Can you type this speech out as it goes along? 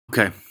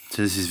Okay,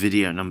 so this is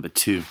video number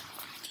 2.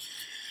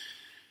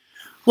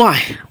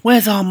 "Why,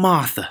 where's our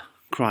Martha?"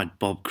 cried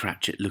Bob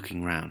Cratchit,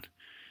 looking round.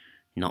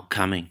 "Not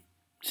coming,"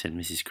 said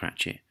Mrs.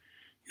 Cratchit.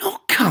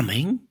 "Not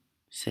coming?"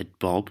 said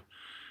Bob,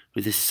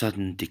 with a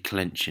sudden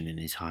declension in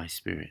his high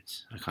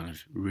spirits, a kind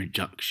of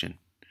reduction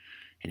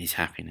in his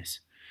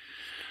happiness.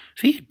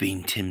 For he had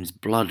been Tim's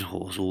blood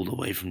horse all the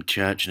way from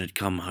church and had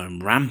come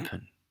home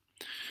rampant.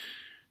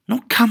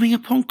 "Not coming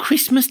upon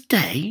Christmas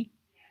Day?"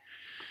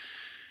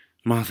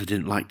 Martha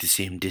didn't like to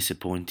see him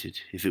disappointed,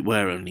 if it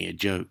were only a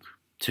joke,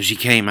 so she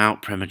came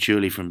out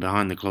prematurely from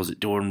behind the closet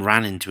door and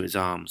ran into his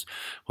arms,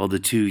 while the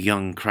 2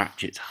 young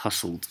Cratchits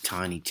hustled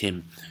Tiny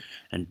Tim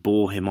and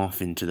bore him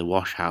off into the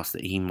wash-house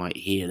that he might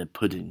hear the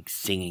pudding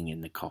singing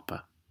in the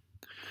copper.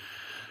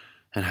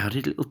 "And how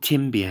did little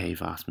Tim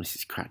behave?" asked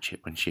Mrs.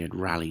 Cratchit, when she had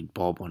rallied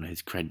Bob on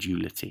his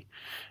credulity,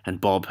 and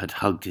Bob had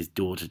hugged his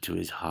daughter to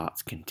his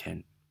heart's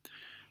content.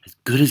 "As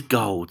good as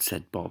gold,"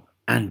 said Bob,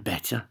 "and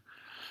better.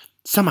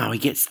 Somehow he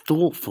gets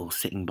thoughtful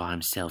sitting by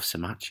himself so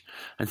much,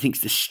 and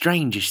thinks the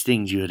strangest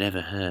things you had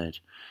ever heard.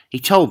 He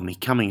told me,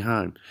 coming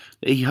home,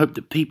 that he hoped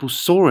that people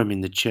saw him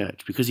in the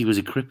church because he was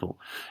a cripple,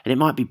 and it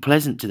might be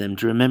pleasant to them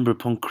to remember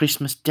upon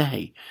Christmas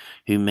Day,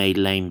 who made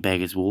lame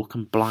beggars walk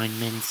and blind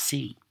men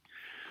see."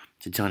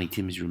 So Tiny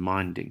Tim is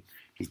reminding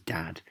his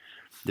dad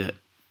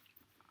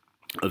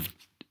of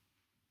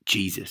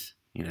Jesus.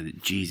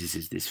 That Jesus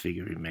is this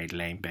figure who made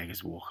lame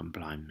beggars walk and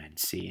blind men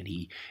see, and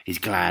he is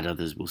glad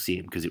others will see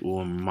him because it will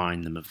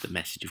remind them of the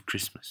message of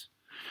Christmas.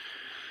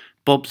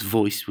 Bob's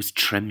voice was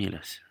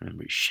tremulous.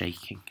 Remember, it's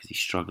shaking because he's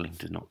struggling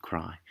to not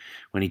cry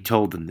when he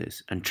told them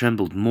this, and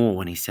trembled more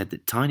when he said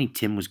that Tiny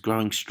Tim was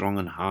growing strong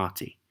and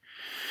hearty.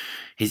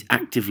 His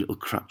active little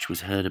crutch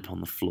was heard upon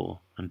the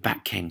floor, and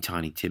back came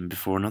Tiny Tim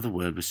before another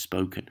word was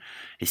spoken,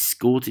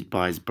 escorted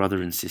by his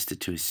brother and sister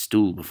to his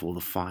stool before the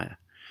fire.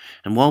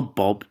 And while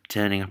Bob,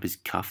 turning up his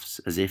cuffs,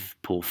 as if,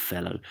 poor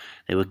fellow,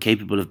 they were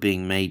capable of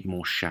being made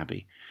more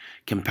shabby,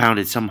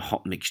 compounded some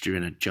hot mixture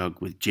in a jug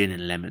with gin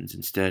and lemons,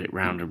 and stirred it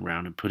round and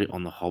round, and put it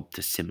on the hob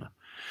to simmer,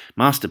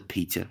 Master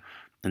Peter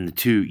and the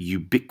 2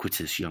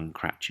 ubiquitous young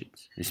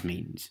Cratchits — this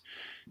means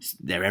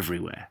they're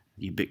everywhere,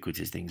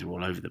 ubiquitous things are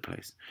all over the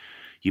place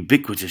 —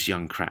 ubiquitous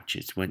young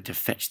Cratchits went to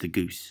fetch the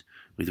goose,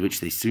 with which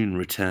they soon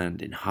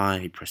returned in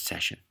high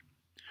procession.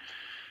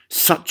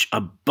 Such a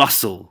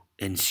bustle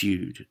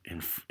ensued,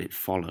 and it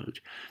followed,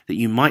 that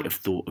you might have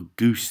thought a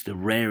goose the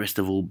rarest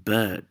of all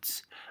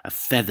birds, a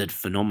feathered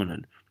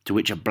phenomenon, to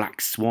which a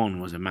black swan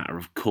was a matter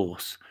of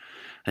course.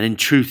 And in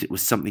truth it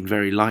was something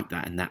very like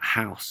that in that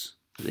house.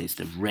 It's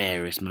the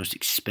rarest, most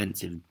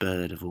expensive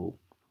bird of all.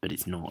 But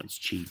it's not, it's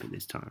cheap at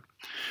this time.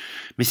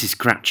 Mrs.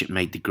 Cratchit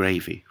made the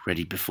gravy,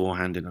 ready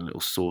beforehand in a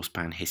little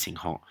saucepan hissing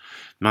hot.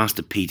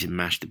 Master Peter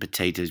mashed the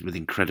potatoes with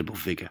incredible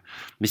vigour.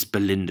 Miss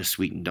Belinda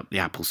sweetened up the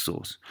apple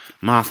sauce.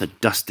 Martha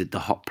dusted the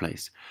hot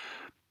place.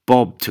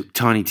 Bob took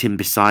Tiny Tim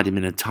beside him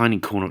in a tiny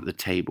corner at the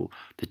table.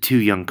 The 2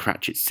 young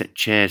Cratchits set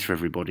chairs for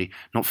everybody,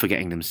 not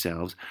forgetting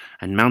themselves,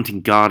 and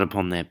mounting guard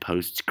upon their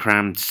posts,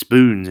 crammed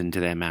spoons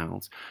into their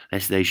mouths,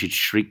 lest they should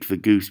shriek for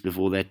goose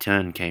before their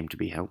turn came to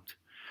be helped.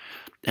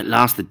 At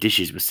last the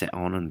dishes were set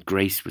on, and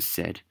grace was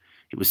said.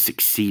 It was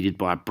succeeded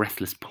by a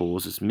breathless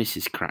pause as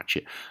Mrs.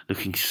 Cratchit,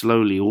 looking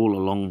slowly all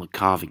along the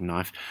carving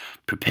knife,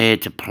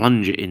 prepared to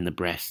plunge it in the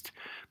breast.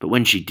 But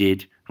when she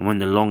did, and when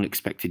the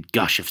long-expected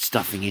gush of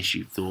stuffing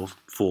issued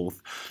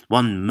forth,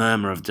 one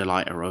murmur of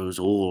delight arose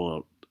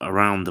all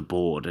around the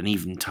board, and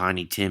even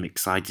Tiny Tim,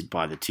 excited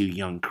by the 2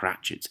 young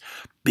Cratchits,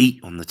 beat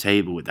on the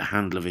table with the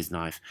handle of his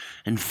knife,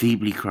 and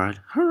feebly cried,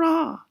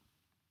 "Hurrah!"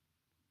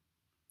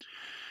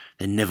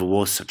 There never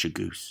was such a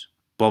goose.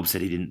 Bob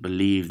said he didn't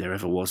believe there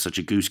ever was such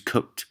a goose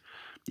cooked.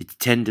 Its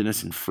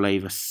tenderness and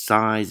flavour,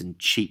 size and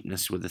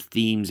cheapness were the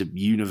themes of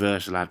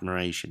universal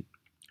admiration.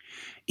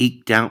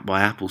 Eked out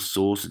by apple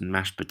sauce and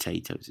mashed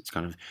potatoes, it's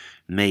kind of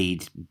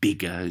made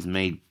bigger, is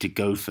made to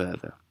go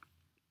further.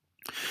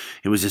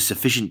 It was a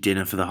sufficient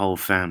dinner for the whole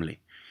family.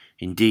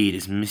 Indeed,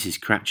 as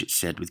Mrs. Cratchit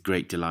said with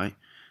great delight,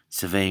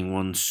 surveying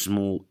one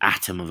small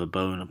atom of a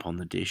bone upon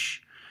the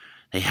dish,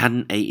 they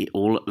hadn't ate it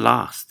all at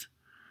last.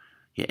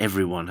 Yet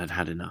everyone had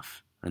had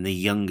enough, and the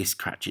youngest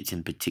Cratchits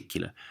in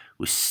particular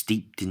was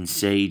steeped in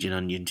sage and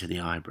onion to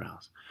the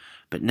eyebrows.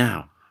 But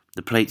now,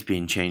 the plates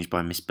being changed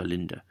by Miss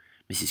Belinda,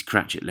 Mrs.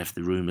 Cratchit left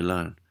the room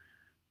alone,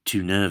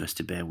 too nervous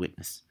to bear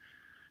witness,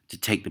 to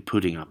take the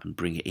pudding up and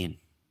bring it in.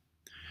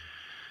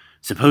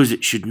 Suppose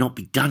it should not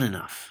be done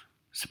enough?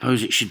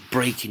 Suppose it should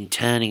break in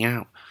turning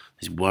out?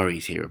 There's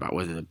worries here about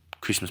whether the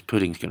Christmas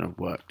pudding's going to have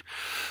worked.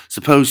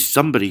 Suppose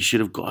somebody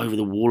should have got over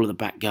the wall of the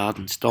back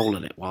garden and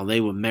stolen it while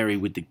they were merry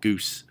with the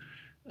goose.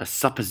 A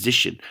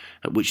supposition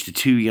at which the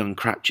 2 young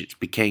Cratchits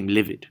became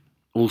livid.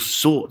 All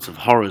sorts of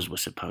horrors were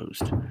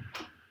supposed.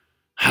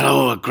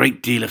 Hallo, a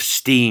great deal of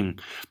steam.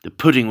 The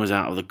pudding was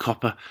out of the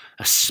copper.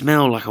 A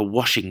smell like a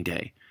washing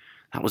day.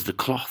 That was the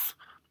cloth.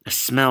 A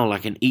smell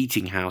like an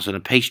eating house and a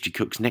pastry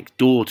cook's next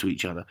door to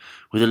each other,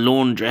 with a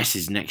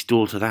laundress's next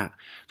door to that.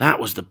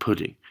 That was the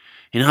pudding.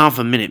 In half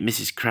a minute,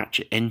 Mrs.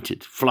 Cratchit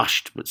entered,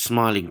 flushed but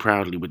smiling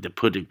proudly with the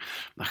pudding,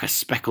 like a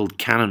speckled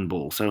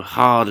cannonball, so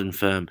hard and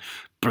firm,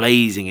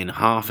 blazing in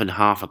half and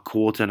half a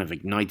quartern of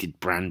ignited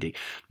brandy,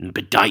 and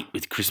bedight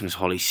with Christmas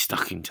holly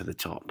stuck into the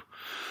top.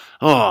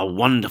 Oh, a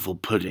wonderful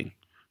pudding!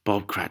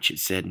 Bob Cratchit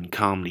said, and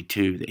calmly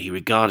too, that he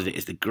regarded it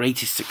as the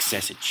greatest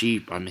success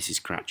achieved by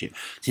Mrs. Cratchit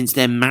since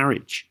their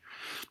marriage.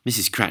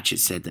 Mrs. Cratchit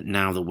said that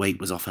now the weight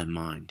was off her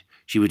mind.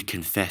 She would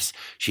confess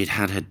she had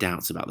had her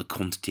doubts about the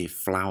quantity of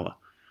flour.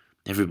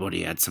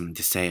 Everybody had something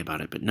to say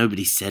about it, but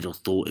nobody said or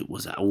thought it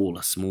was at all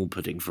a small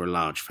pudding for a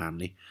large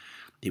family.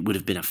 It would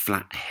have been a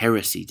flat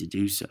heresy to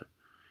do so,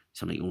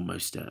 something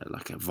almost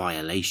like a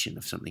violation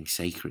of something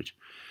sacred.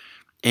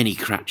 Any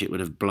Cratchit would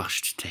have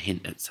blushed to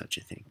hint at such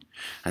a thing.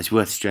 And it's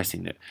worth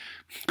stressing that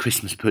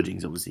Christmas pudding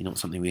is obviously not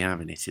something we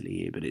have in Italy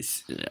here, but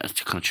it's a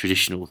kind of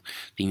traditional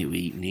thing that we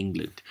eat in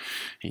England.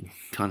 A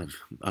kind of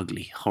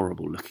ugly,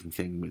 horrible-looking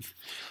thing with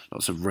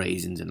lots of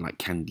raisins and like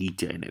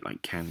candida in it,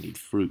 like candied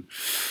fruit.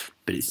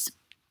 But it's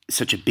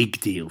such a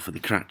big deal for the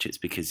Cratchits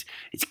because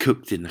it's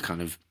cooked in the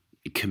kind of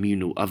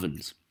communal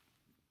ovens.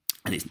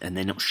 And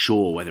they're not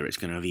sure whether it's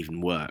going to have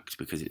even worked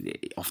because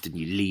often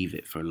you leave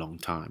it for a long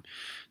time.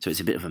 So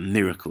it's a bit of a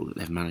miracle that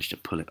they've managed to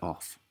pull it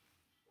off.